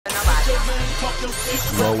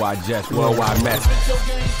Worldwide Jess, worldwide Mack.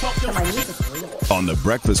 On the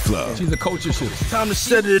Breakfast Club. She's a culture shift. Time to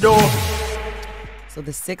set it off. So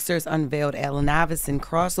the Sixers unveiled Allen Iverson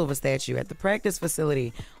crossover statue at the practice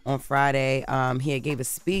facility on Friday. He gave a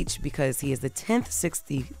speech because he is the 10th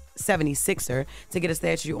 76er to get a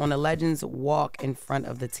statue on the Legends Walk in front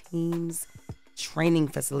of the team's training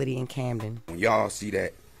facility in Camden. When y'all see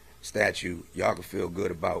that statue, y'all can feel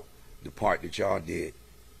good about the part that y'all did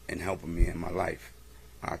in helping me in my life.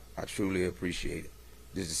 I truly appreciate it.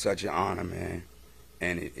 This is such an honor, man,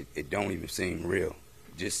 and it don't even seem real.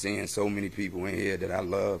 Just seeing so many people in here that I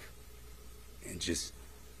love and just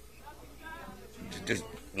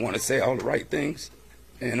want to say all the right things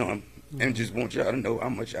and just want y'all to know how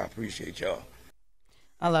much I appreciate y'all.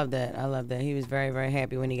 I love that. I love that. He was very, very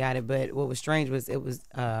happy when he got it, but what was strange was it was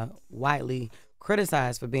widely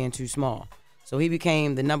criticized for being too small. So he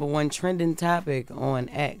became the #1 trending topic on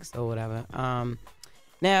X or whatever.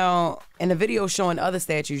 Now, in the video showing other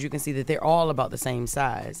statues, you can see that they're all about the same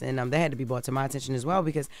size, and that had to be brought to my attention as well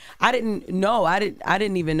because I didn't know. I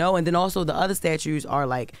didn't even know. And then also the other statues are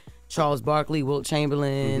like Charles Barkley, Wilt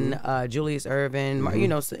Chamberlain, Julius Erving, you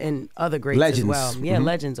know, and other greats legends as well. Yeah,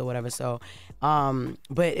 legends or whatever. So,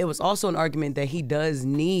 but it was also an argument that he does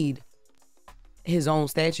need his own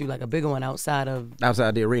statue, like a bigger one outside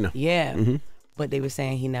the arena. Yeah. But they were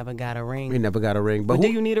saying he never got a ring. He never got a ring. But do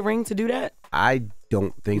you need a ring to do that? I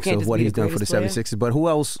don't think so. What he's done for the 76ers. But who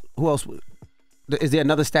else? Is there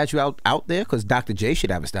another statue out there? Because Dr. J should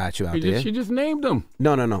have a statue out there. She just named him.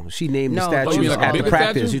 No. She named the statue like at the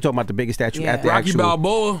practice. Statue? You're talking about the biggest statue at the Rocky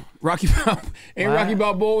Balboa. Rocky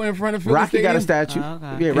Balboa in front of Philly Rocky Stadium? Got a statue. Okay.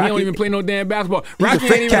 Yeah, He Rocky don't even play no damn basketball. He's Rocky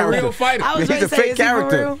ain't even a real fighter. I was He's going a to say, fake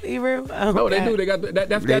character. He real? Oh, No, they okay. do. They got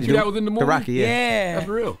that statue that was in the movie. The Rocky, yeah. That's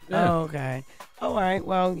real. Yeah. Oh, okay. All right.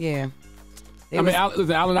 Well, yeah.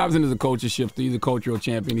 Listen, Allen Iverson is a culture shifter. He's a cultural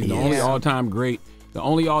champion. He's the only all-time great. The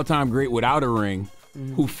only all-time great without a ring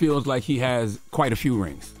who feels like he has quite a few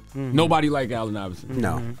rings. Nobody like Allen Iverson.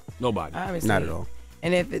 No. Nobody. Obviously. Not at all.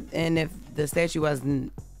 And if the statue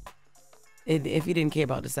wasn't, if he didn't care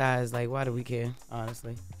about the size, like why do we care?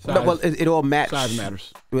 Honestly. No, well, it all matched. Size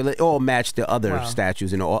matters. Well, it all matched the other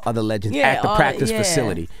statues and all other legends at the practice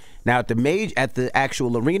facility. Now at the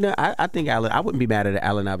actual arena, I think I wouldn't be mad at an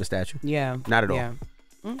Allen Iverson statue. Yeah. Not at all. Yeah.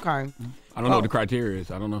 Okay. I don't know what the criteria is.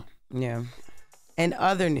 I don't know. Yeah. And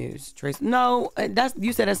other news, Trace. No,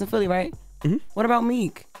 you said that's in Philly, right? What about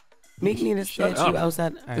Meek? Meek need a statue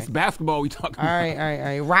outside. All right. It's basketball we talking about. All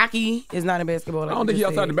right. Rocky is not in basketball. I don't think he's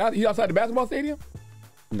outside the basketball stadium.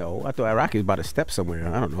 No, I thought Rocky was about to step somewhere.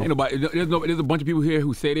 I don't know. Ain't nobody. There's a bunch of people here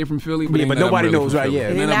who say they're from Philly, but nobody knows, right?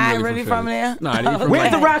 Yeah. They're not really from there? Nah,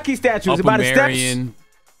 where's the Rocky statue? Is it by the steps?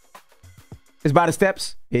 It's by the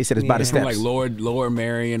steps? Yeah, he said it's by the steps. Like Lower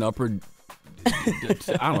Marion, Upper...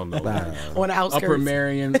 I don't know. On the outskirts. Upper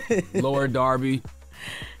Marion, Lower Derby.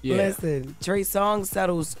 Yeah. Listen, Trey Songz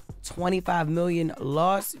settles $25 million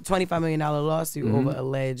lawsuit over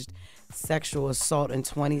alleged sexual assault in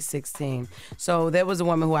 2016. So there was a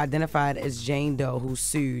woman who identified as Jane Doe who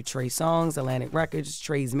sued Trey Songz, Atlantic Records,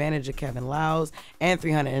 Trey's manager Kevin Lowes, and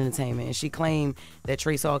 300 Entertainment, and she claimed that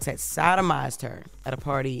Trey Songz had sodomized her at a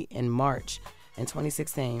party in March in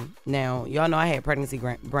 2016. Now, y'all know I had pregnancy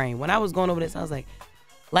brain. When I was going over this, I was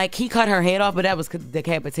like he cut her head off, but that was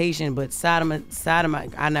decapitation. But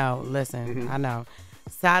I know. Listen, I know.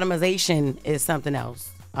 Sodomization is something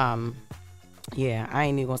else. Yeah, I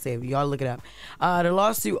ain't even gonna say it. Y'all look it up. The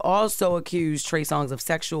lawsuit also accused Trey Songz of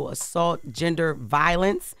sexual assault, gender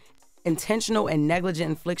violence, intentional and negligent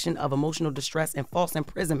infliction of emotional distress, and false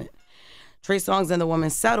imprisonment. Trey Songz and the woman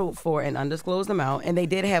settled for an undisclosed amount, and they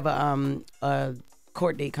did have a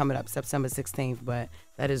court date coming up September 16th, but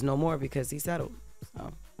that is no more because he settled.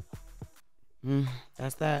 So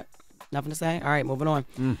that's that. Nothing to say. All right, moving on.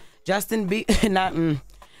 Justin Bieber.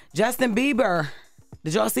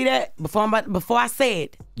 Did y'all see that before I say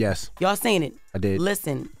it? Yes. Y'all seen it? I did.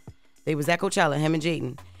 Listen, they was at Coachella, him and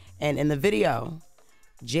Jaden, and in the video,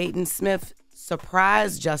 Jaden Smith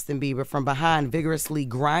surprised Justin Bieber from behind, vigorously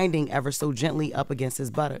grinding ever so gently up against his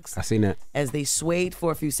buttocks. I seen that. As they swayed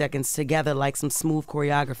for a few seconds together like some smooth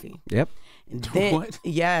choreography. Yep. And then, what?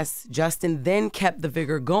 Yes, Justin then kept the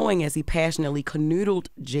vigor going as he passionately canoodled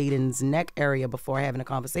Jaden's neck area before having a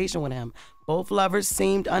conversation with him. Both lovers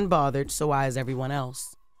seemed unbothered, so why is everyone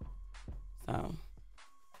else? So,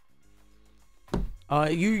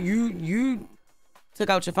 you took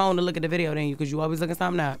out your phone to look at the video, didn't you? Because you always looking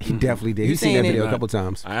something up. He definitely did. He's seen that video a couple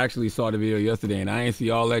times. I actually saw the video yesterday, and I ain't see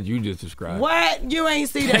all that you just described. What? You ain't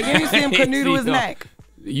see that? You ain't see him canoodle his neck?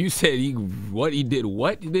 You said he did what?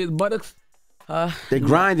 He did his buttocks? They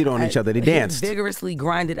grinded on each other. They danced. He vigorously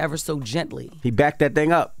grinded ever so gently. He backed that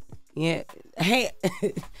thing up. Yeah. Hey,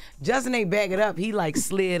 Justin ain't back it up. He like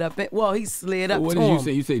slid up. He slid up. What to did you him.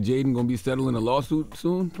 say? You say Jaden gonna be settling a lawsuit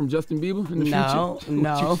soon from Justin Bieber in the future?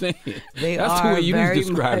 No. What you saying? They That's are the way you very just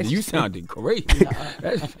described it. much- You sounded great.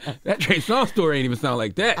 That Trey Songz story ain't even sound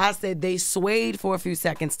like that. I said they swayed for a few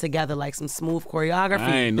seconds together like some smooth choreography.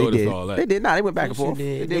 I ain't They noticed did. all that. They did not. They went back and Sure forth.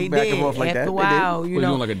 did. They did back and forth like After that. a while, Was you he know.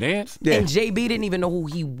 doing like a dance? Yeah. And JB didn't even know who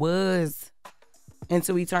he was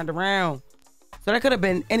until he turned around. So that could have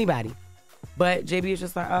been anybody. But JB is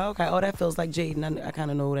just like, oh, okay. Oh, that feels like Jaden. I kind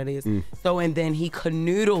of know who that is. So, and then he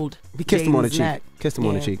canoodled. He kissed him on the Jaden's cheek. neck. Kissed him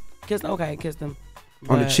on the cheek. Kissed him.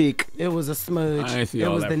 On the But cheek. It was a smudge. I didn't see it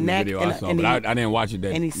all was that the from neck the video and, I saw, and but he, I didn't watch it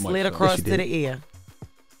that and he much, slid so. across Yes, to you the ear.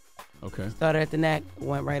 Okay. Started at the neck,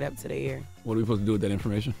 went right up to the ear. What are we supposed to do with that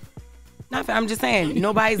information? Nothing. I'm just saying,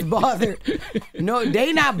 nobody's bothered. No,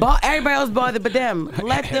 they not bothered. Everybody else bothered but them.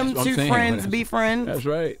 Let them That's what I'm two saying. friends be friends. That's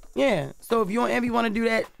right. Yeah. So if you want to do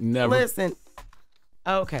that, Never. listen.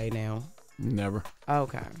 Okay, now. Never.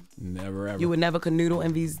 Okay. Never ever. You would never canoodle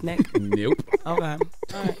Envy's neck? Nope. Okay.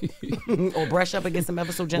 All right. Or brush up against him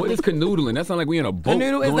ever so gently. What is canoodling? That sounds like we in a boat.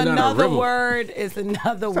 Canoodle is going down a another river. word. It's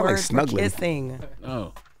another like word for snuggling. kissing.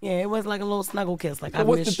 Oh. Yeah, it was like a little snuggle kiss. Like, So I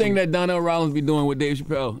what's the miss thing you. that Donnell Rollins be doing with Dave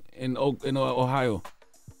Chappelle in Ohio?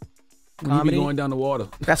 He Comedy? be going down the water.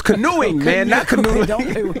 That's canoeing, man, not canoodling.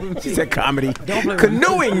 Don't play with me. She said comedy. Don't play with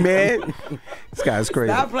Canoeing, man. This guy's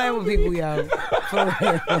crazy. Stop playing with people, yo. For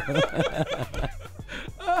real.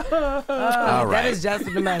 All That right. is Jess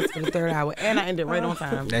With The Mess for the third hour. And I ended right on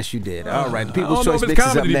time. Yes, you did. All right. The I People's don't know Choice if it's Mix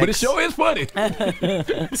is up comedy, but it next. sure is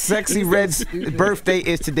funny. Sexy Red's birthday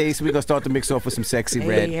is today, so we're going to start the mix off with some Sexy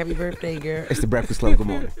Red. Hey, happy birthday, girl. It's the Breakfast Club. Good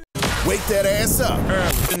morning. Wake that ass up.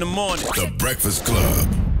 Early in the morning. The Breakfast Club.